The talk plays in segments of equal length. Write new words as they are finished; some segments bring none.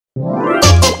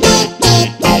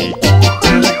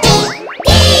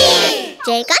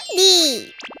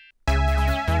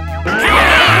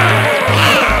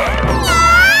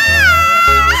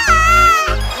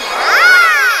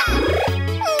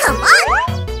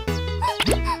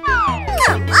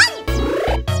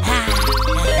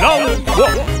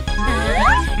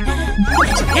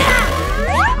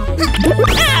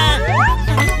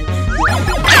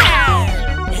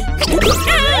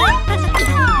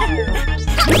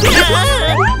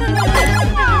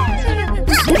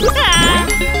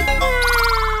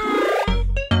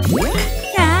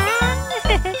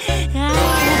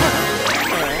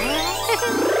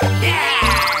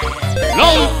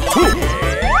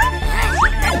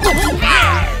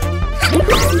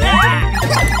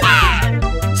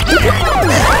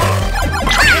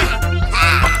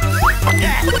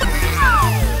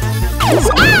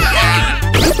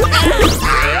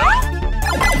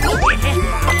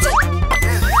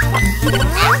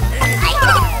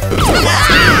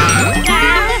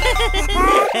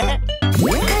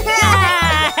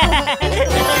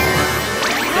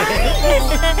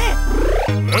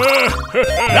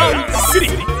Round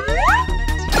City.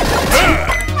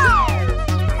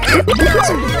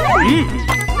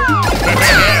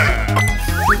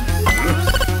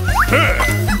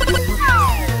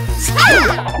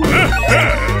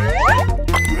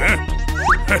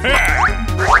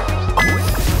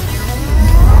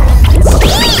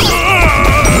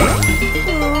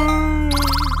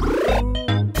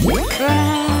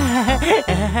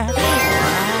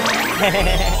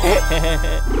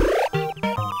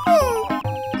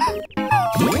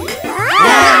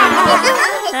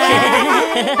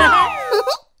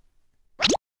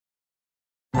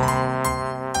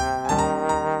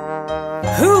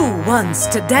 Who wants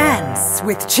to dance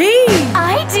with cheese?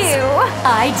 I do.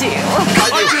 I do.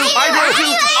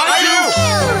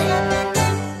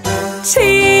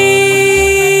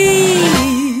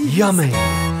 Cheese! Yummy.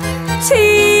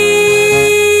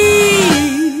 Cheese!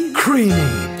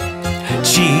 Creamy.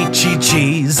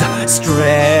 Cheese.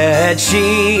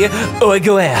 Stretchy. Oh,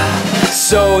 go ahead.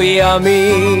 So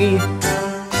yummy.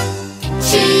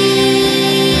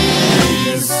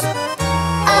 Cheese.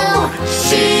 Oh,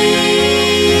 cheese.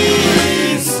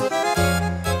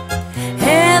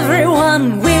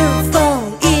 Everyone will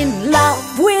fall in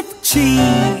love with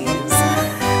cheese.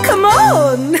 Come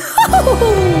on!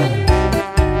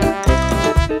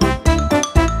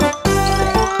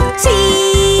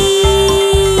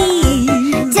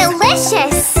 Cheese.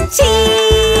 Delicious. Cheese.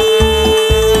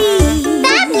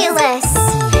 Fabulous.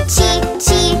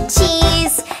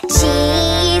 Cheese.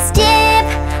 Cheese dip.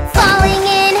 Falling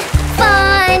in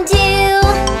fondue.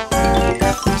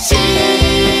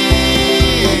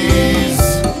 Cheese.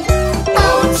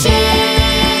 Oh, cheese.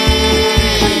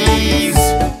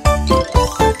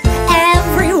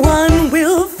 Everyone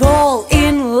will fall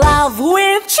in love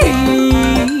with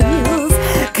cheese.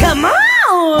 Come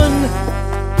on!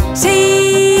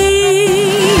 Cheese!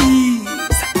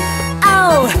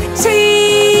 Oh, cheese!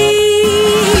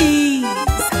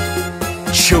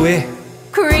 Chewy.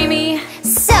 Creamy.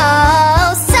 So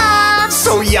soft.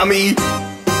 So yummy.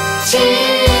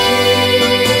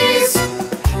 Cheese.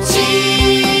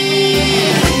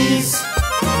 Cheese.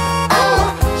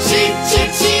 Oh,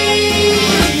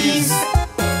 cheese.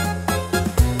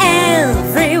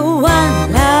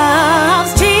 Everyone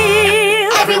loves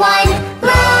cheese. Everyone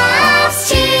loves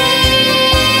cheese.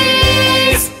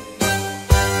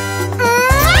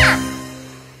 Mwah!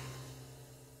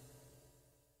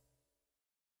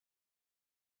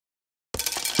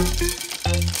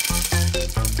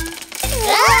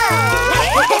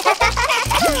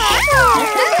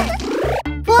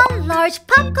 One large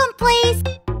popcorn, please.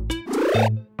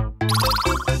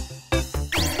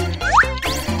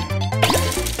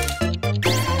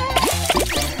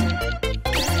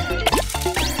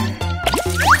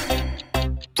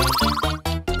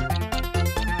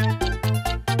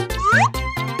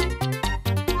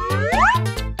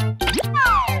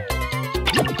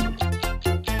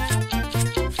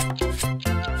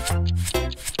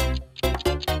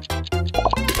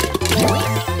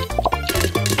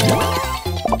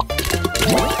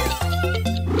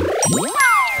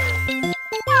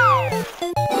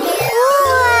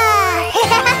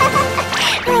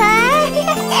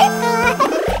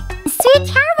 Sweet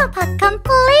caramel popcorn,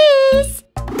 please.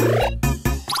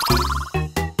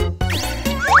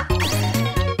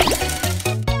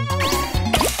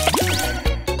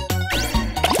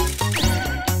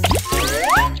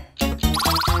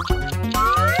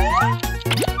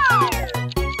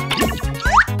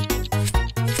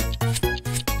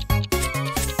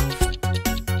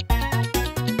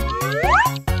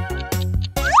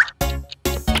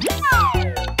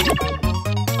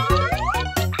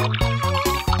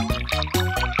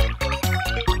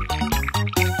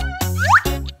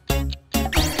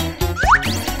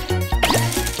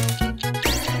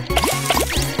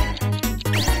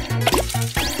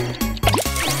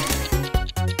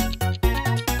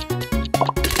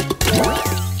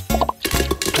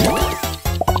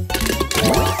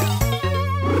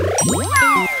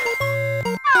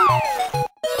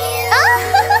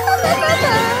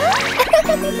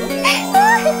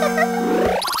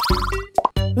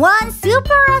 One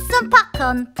super awesome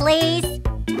popcorn, please.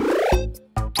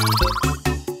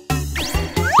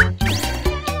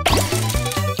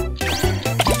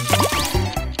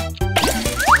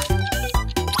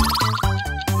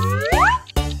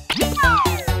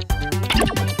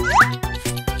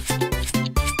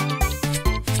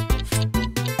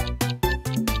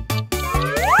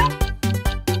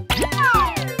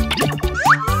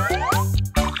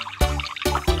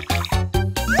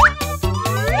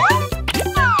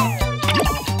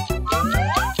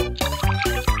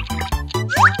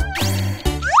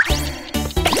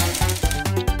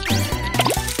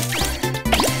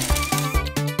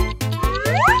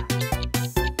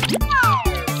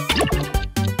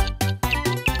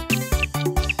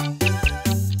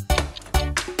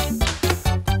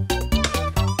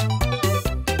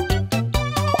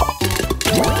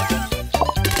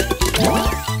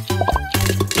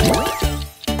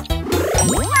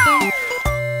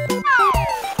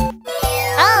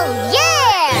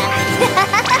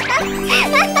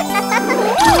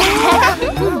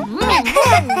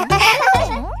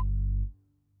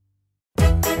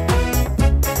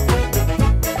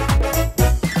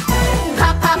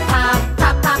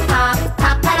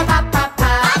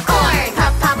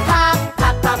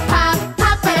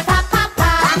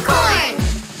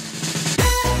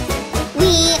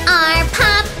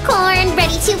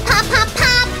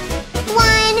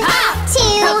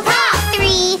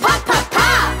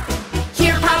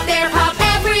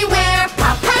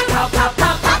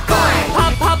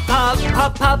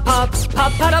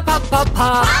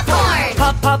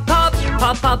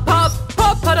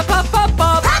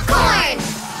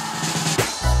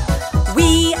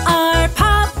 We are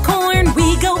popcorn.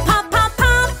 We go pop, pop,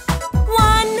 pop.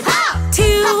 1,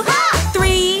 2,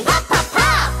 3.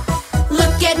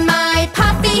 Look at my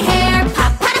puffy hair.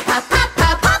 Pop, pop, pop, pop,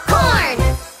 pop, popcorn.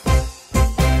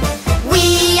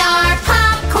 We are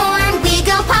popcorn. We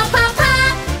go pop, pop,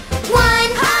 pop.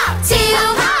 1, 2,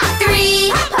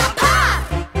 3.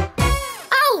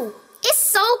 Oh, it's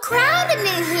so crowded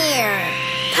in here.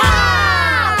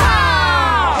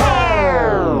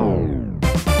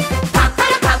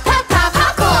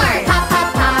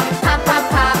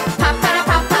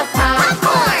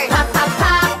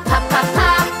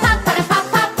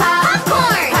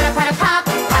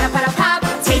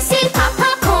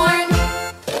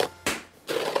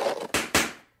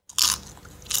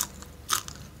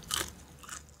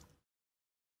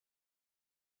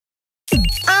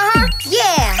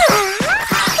 Yeah!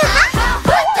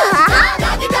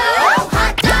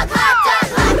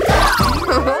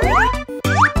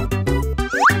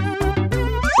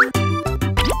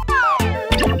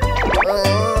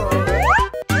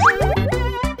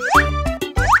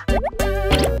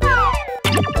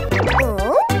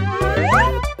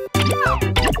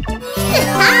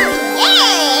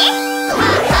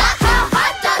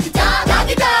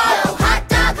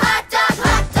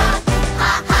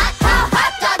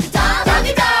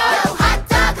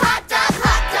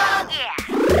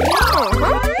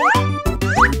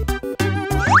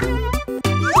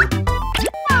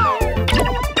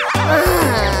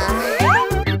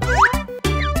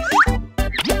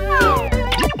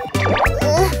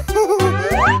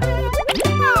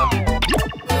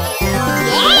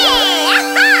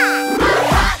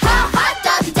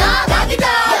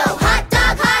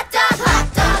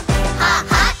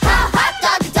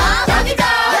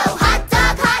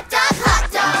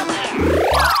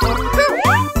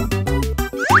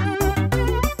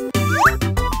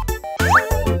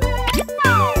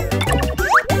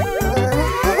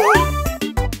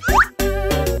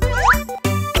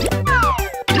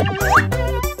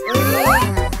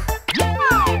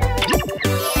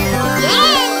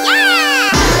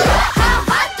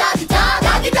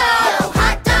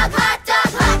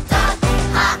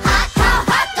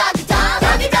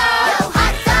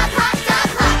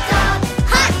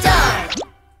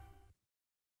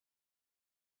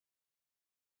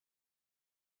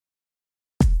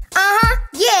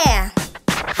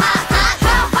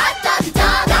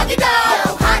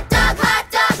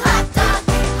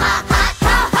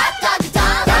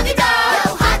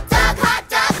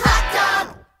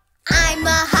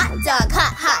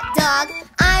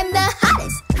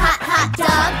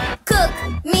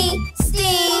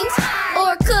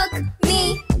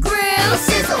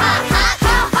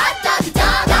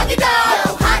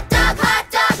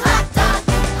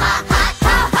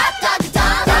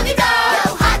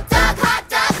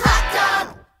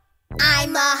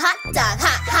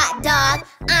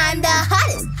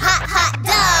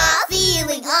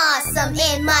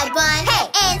 in my bun. Hey,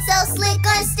 and so slick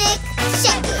on stick.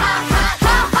 Shake it. Hot, hot,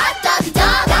 hot, hot doggy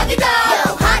dog. Doggy dog.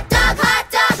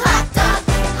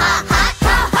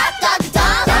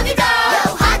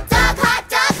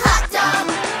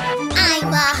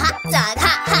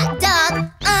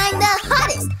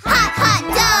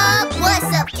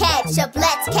 ketchup,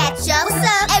 let's catch up. What's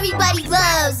up? Everybody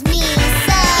loves me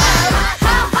so.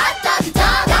 Hot dog,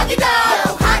 doggy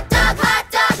dog. Hot dog, hot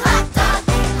dog, hot dog.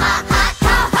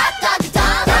 Hot dog,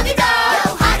 doggy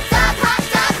dog. Hot dog, hot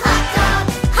dog, hot dog.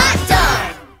 Hot dog.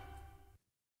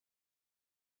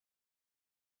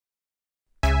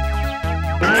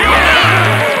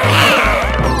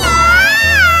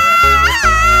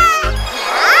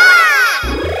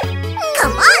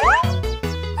 Come on. Come on.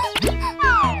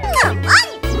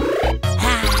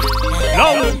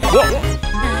 Round one. Round two.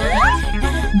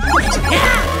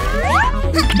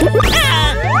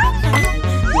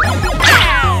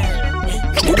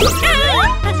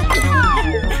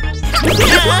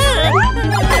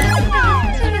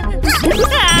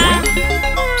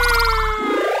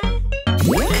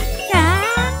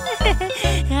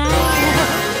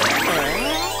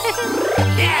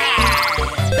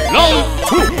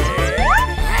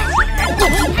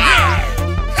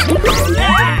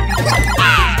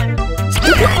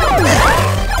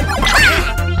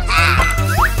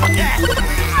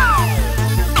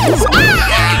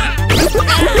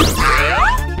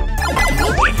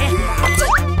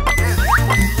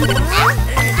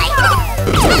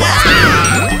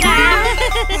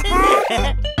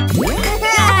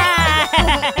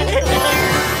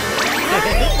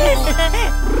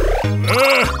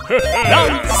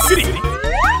 Round three.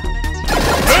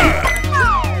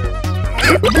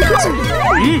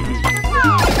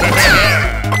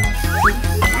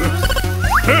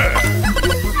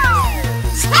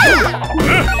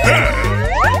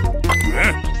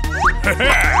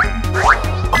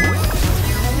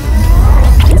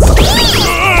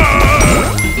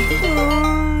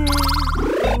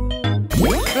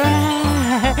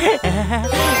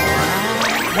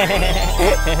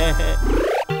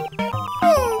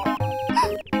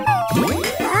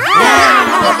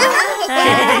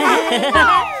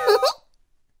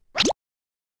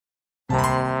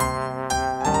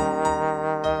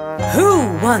 Who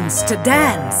wants to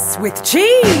dance with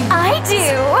cheese? I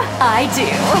do. I do.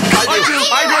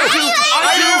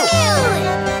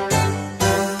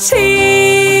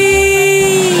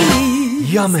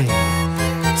 Cheese! Yummy.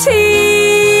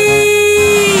 Cheese!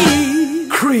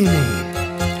 Creamy.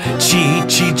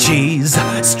 Cheese.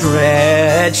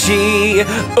 Stretchy.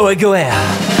 Oh, go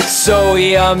ahead. So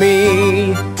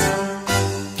yummy.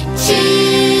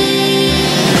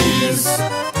 Cheese.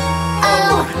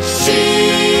 Oh, cheese.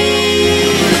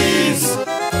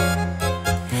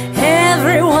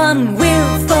 Everyone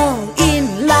will fall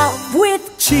in love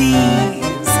with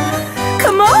cheese.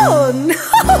 Come on!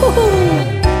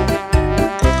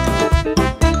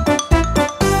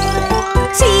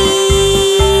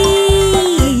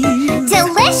 Cheese!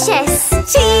 Delicious.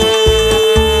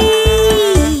 Cheese!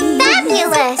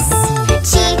 Fabulous.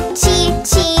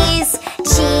 Cheese.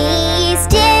 Cheese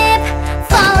dip.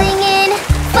 Falling in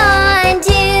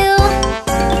fondue.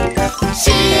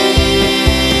 Cheese.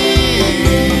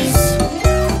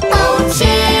 Oh,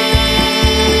 cheese.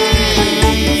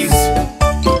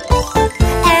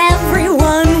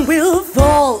 Everyone will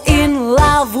fall in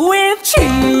love with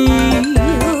cheese.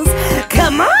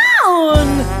 Come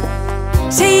on!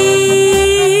 Cheese!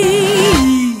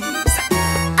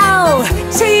 Oh,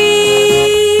 cheese!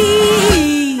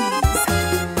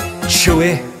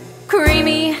 Chewy.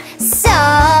 Creamy. So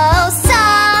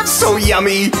soft. So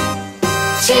yummy.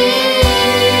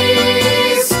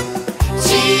 Cheese.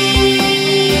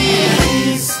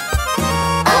 Cheese.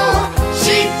 Oh,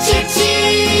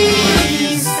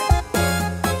 cheese.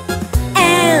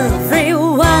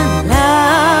 Everyone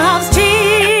loves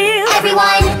cheese.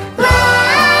 Everyone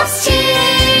loves cheese.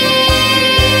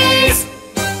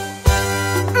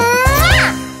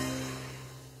 Mwah!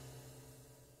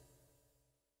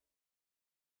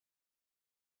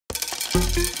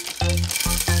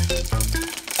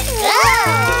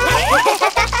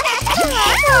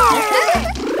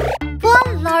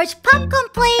 One large popcorn,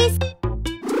 please.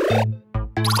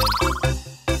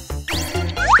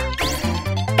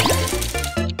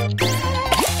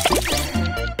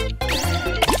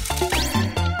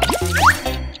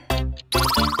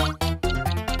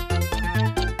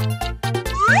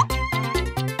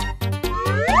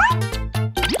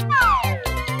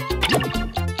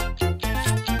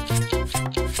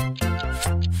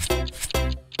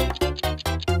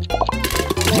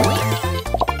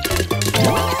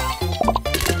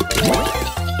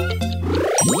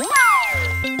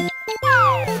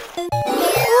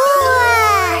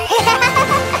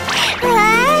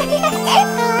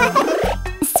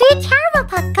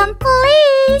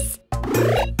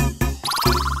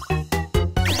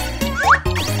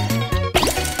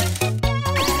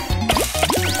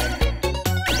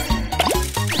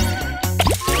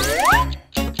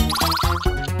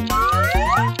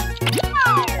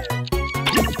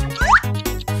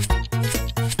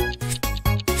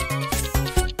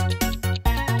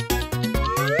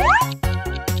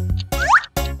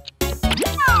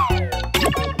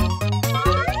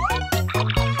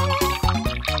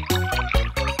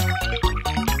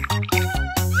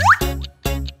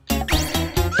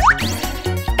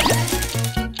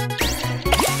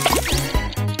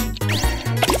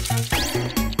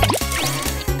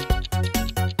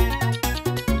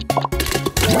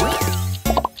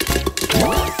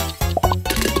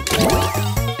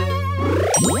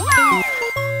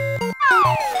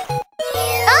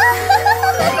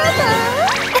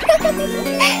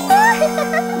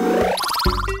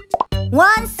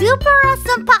 One super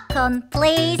awesome popcorn,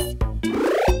 please.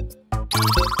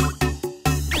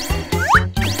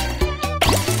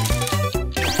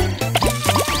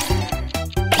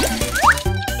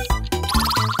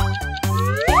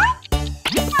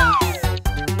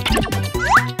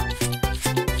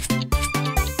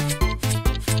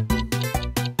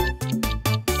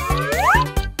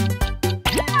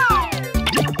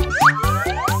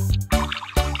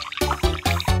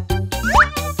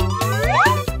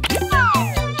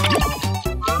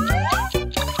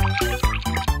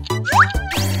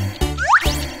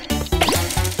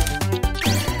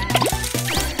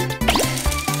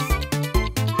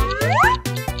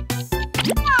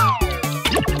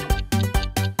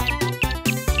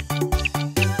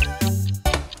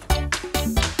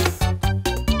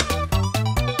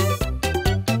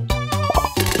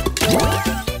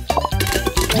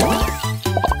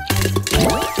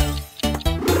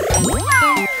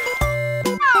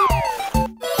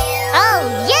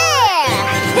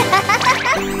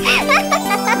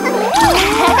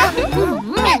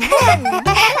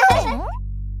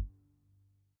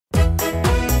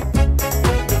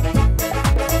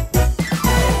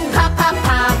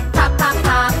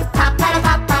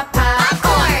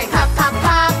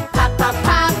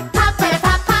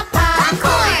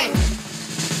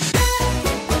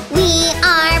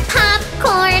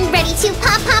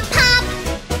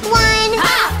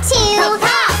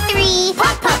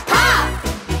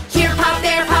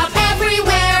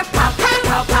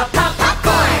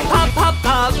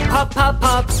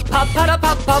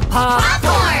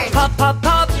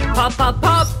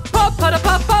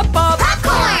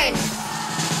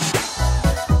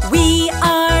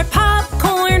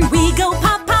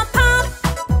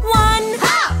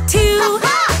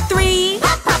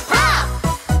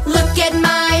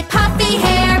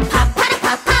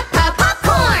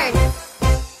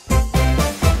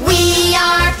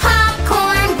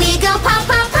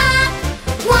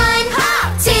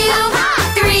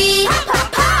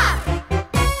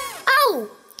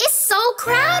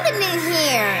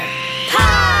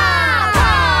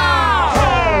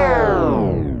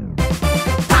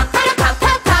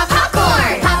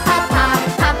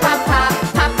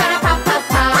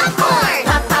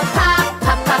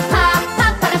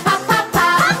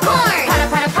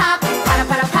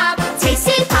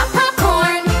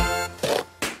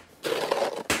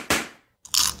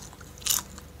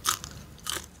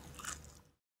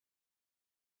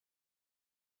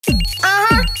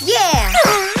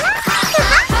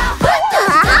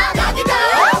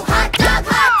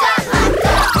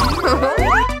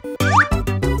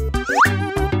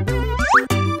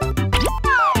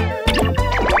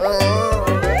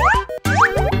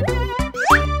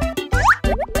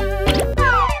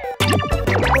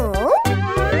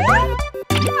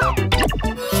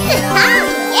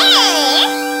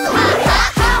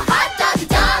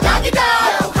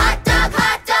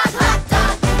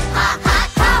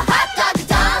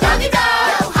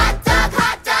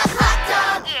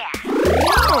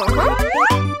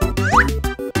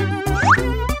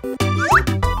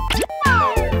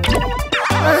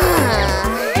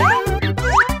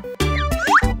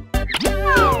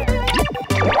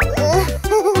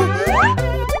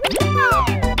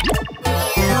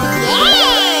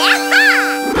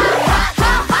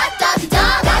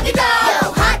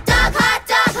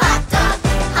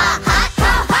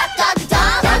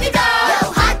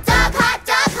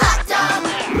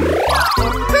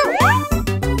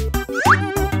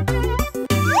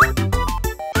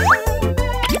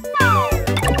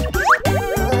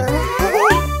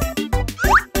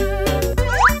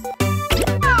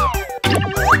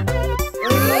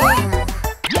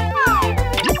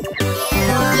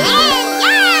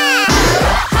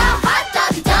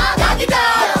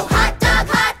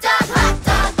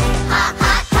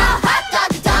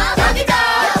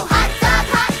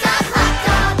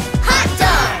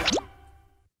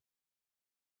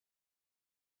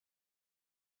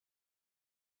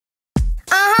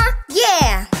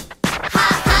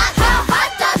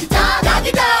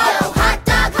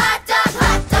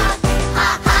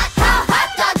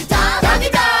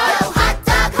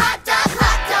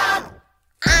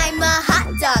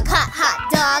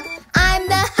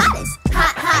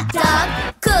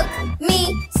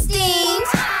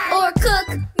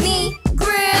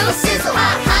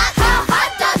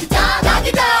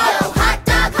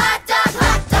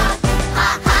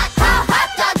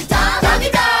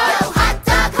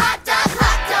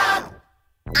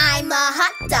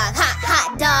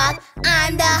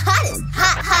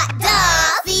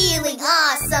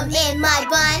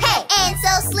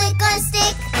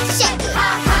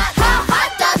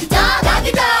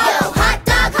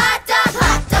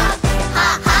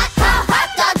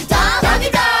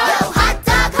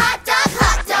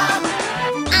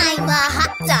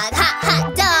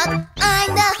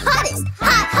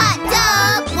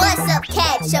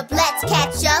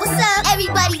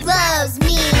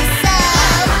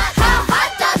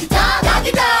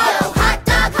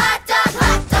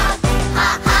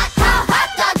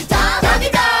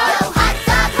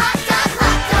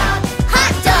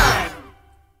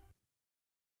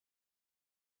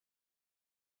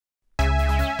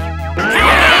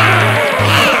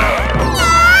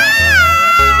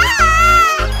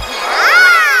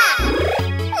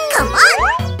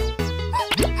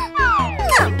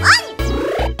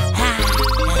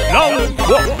 Round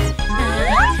 1.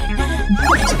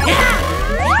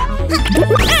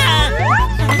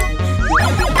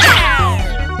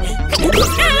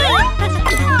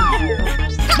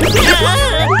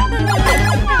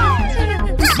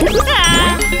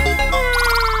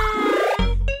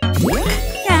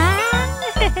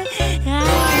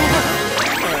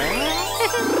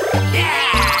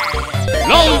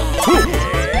 Round 2.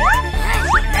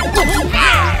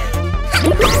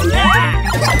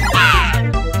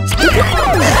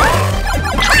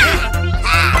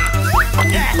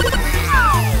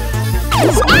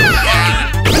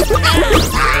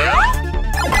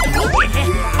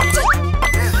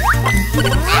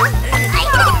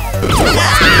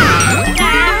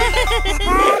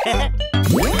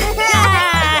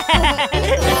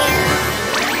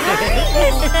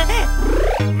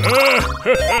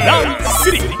 Round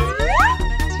 3.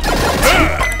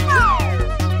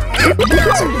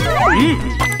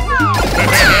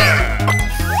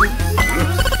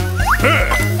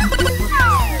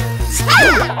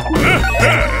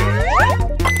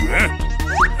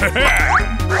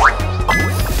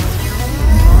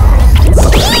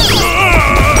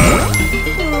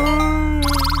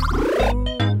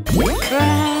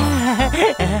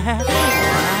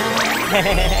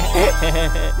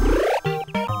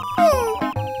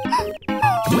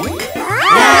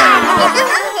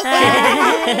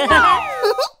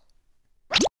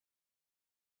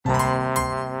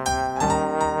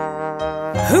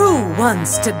 Who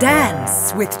wants to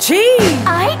dance with cheese?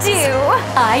 I do.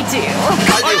 I do.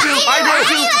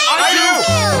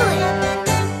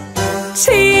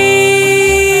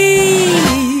 Cheese!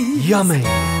 Yummy.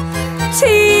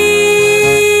 Cheese!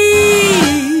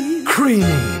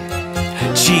 Creamy.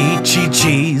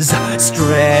 Cheese.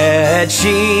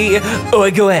 Stretchy. Oh,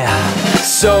 go ahead.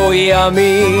 So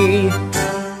yummy.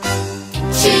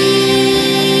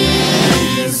 Cheese.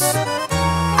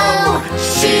 Oh,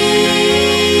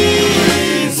 cheese.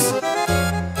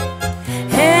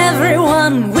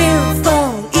 Everyone will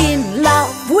fall in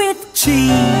love with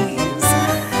cheese.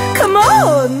 Come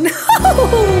on!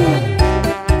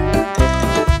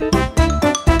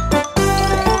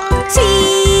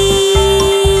 Cheese.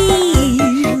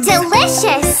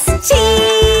 Delicious.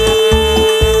 Cheese.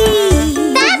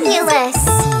 Fabulous.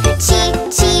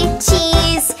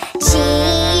 Cheese.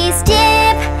 Cheese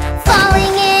dip.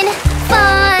 Falling in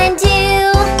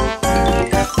fondue.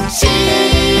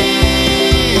 Cheese.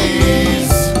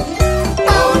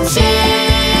 Oh,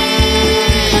 cheese.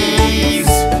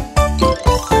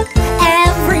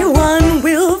 Everyone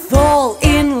will fall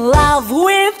in love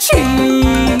with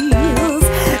cheese.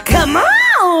 Come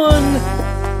on!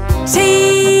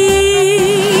 Cheese!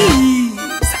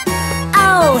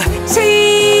 Oh,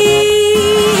 cheese!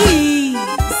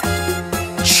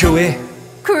 Chewy.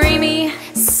 Creamy.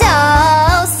 So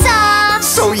soft.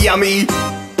 So yummy.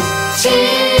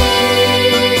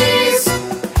 Cheese.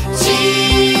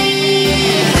 Cheese.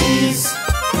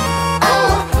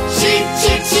 Oh, cheese.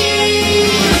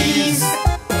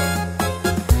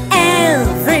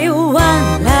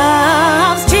 Everyone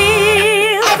loves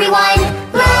cheese. Everyone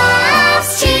loves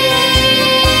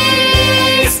cheese.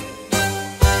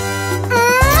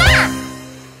 Mwah!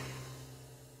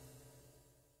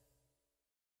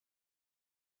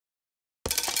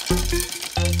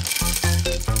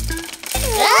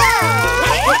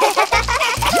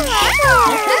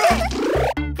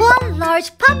 One large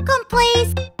popcorn,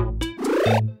 please.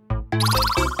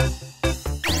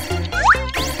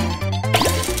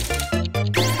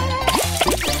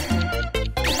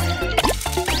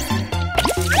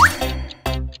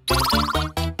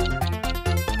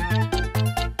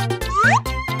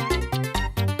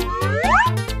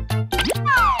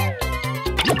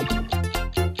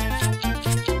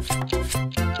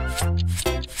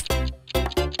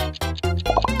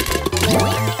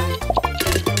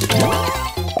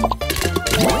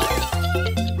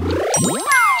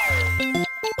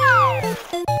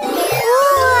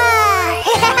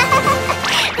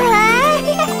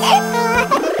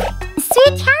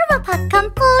 Sweet caramel popcorn,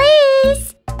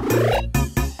 please.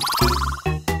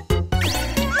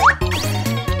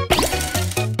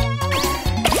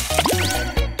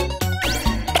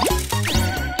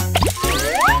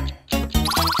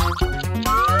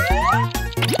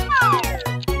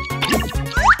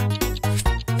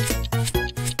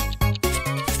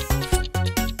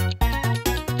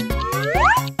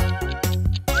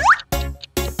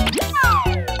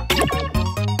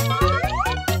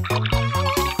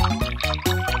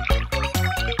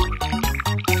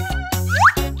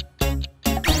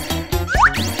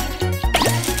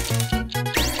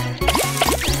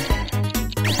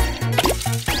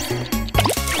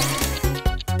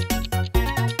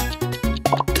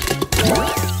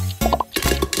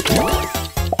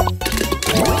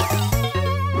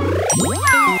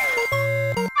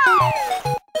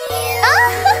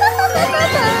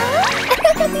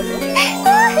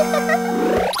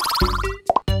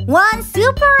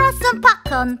 super awesome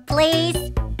popcorn,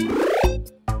 please.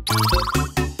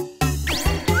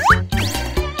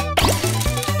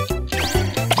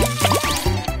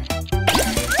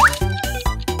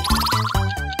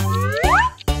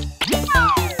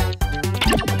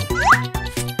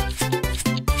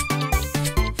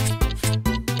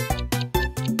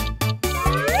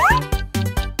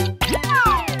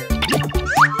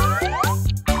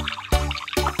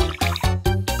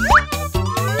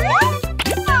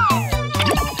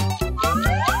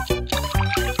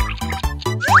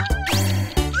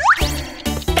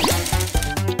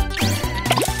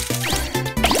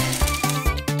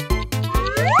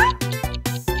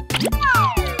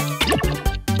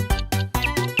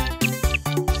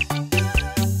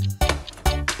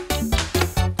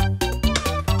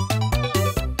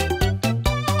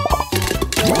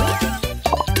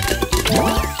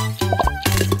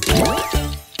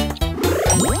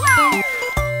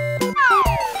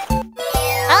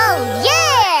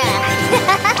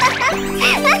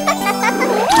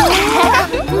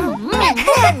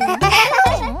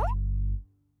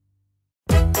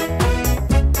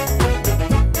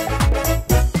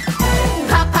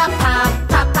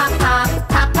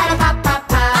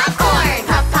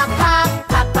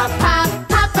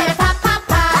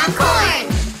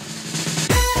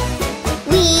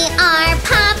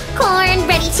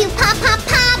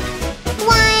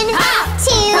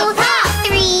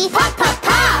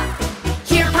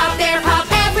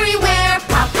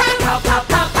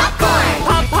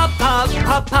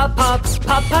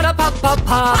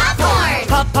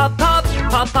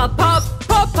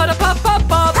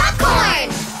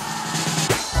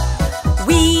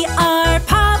 We are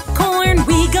popcorn.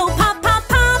 We go pop, pop,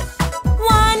 pop.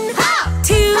 1,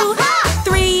 2,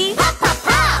 3. Pop, pop,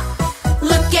 pop.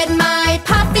 Look at my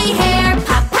puffy hair.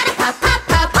 Pop, pop, pop, pop,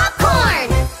 pop, popcorn.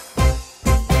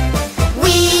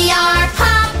 We are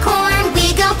popcorn.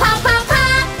 We go pop, pop,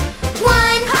 pop.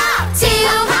 1, 2,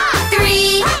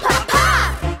 3. Pop,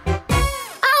 pop.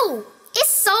 Oh, it's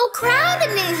so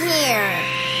crowded in here.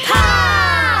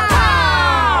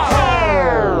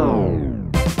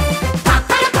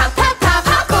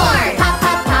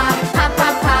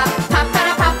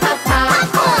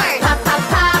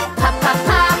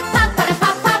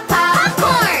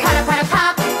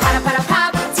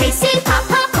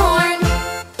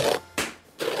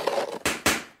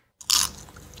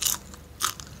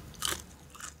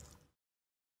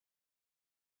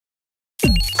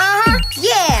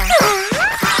 Yeah!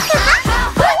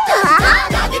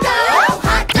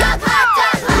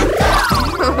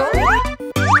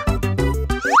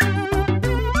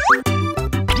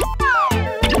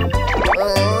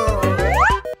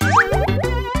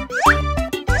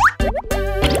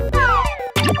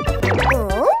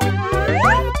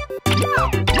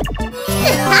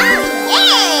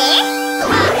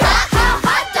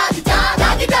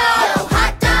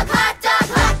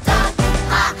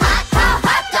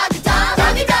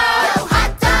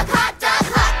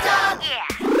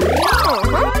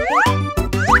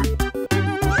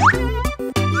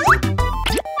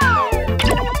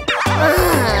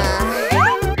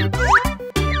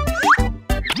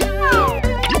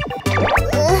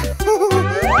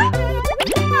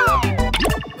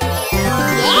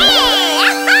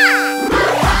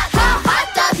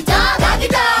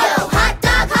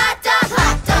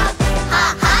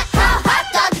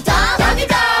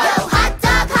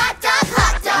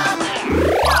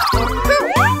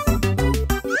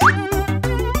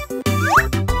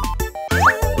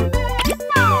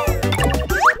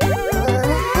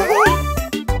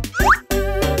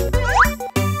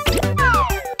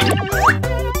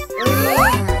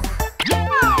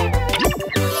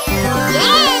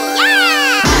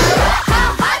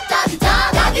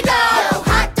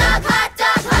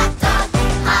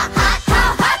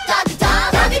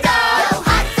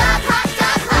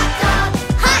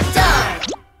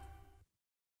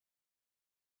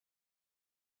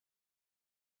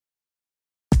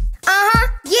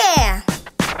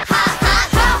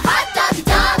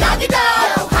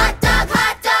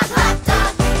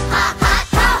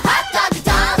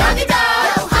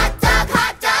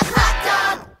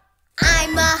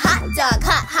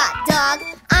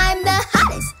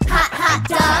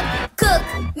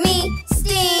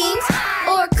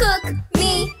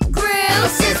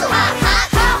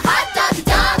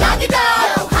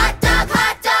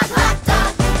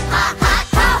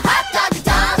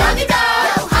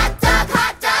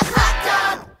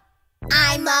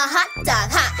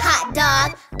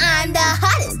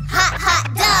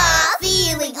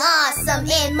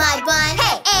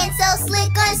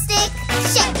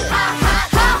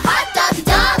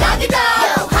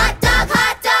 Hot dog,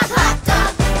 hot dog, hot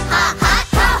dog.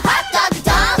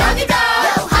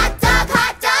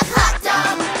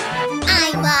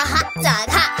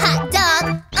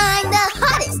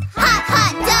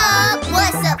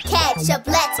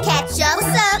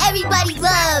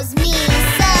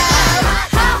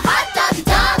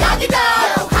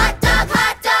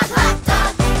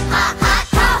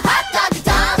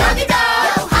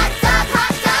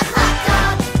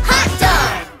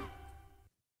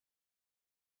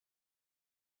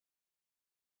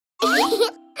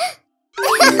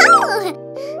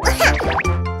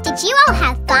 all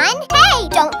have fun. Hey,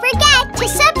 don't forget to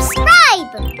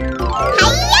subscribe.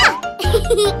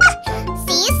 Hiya!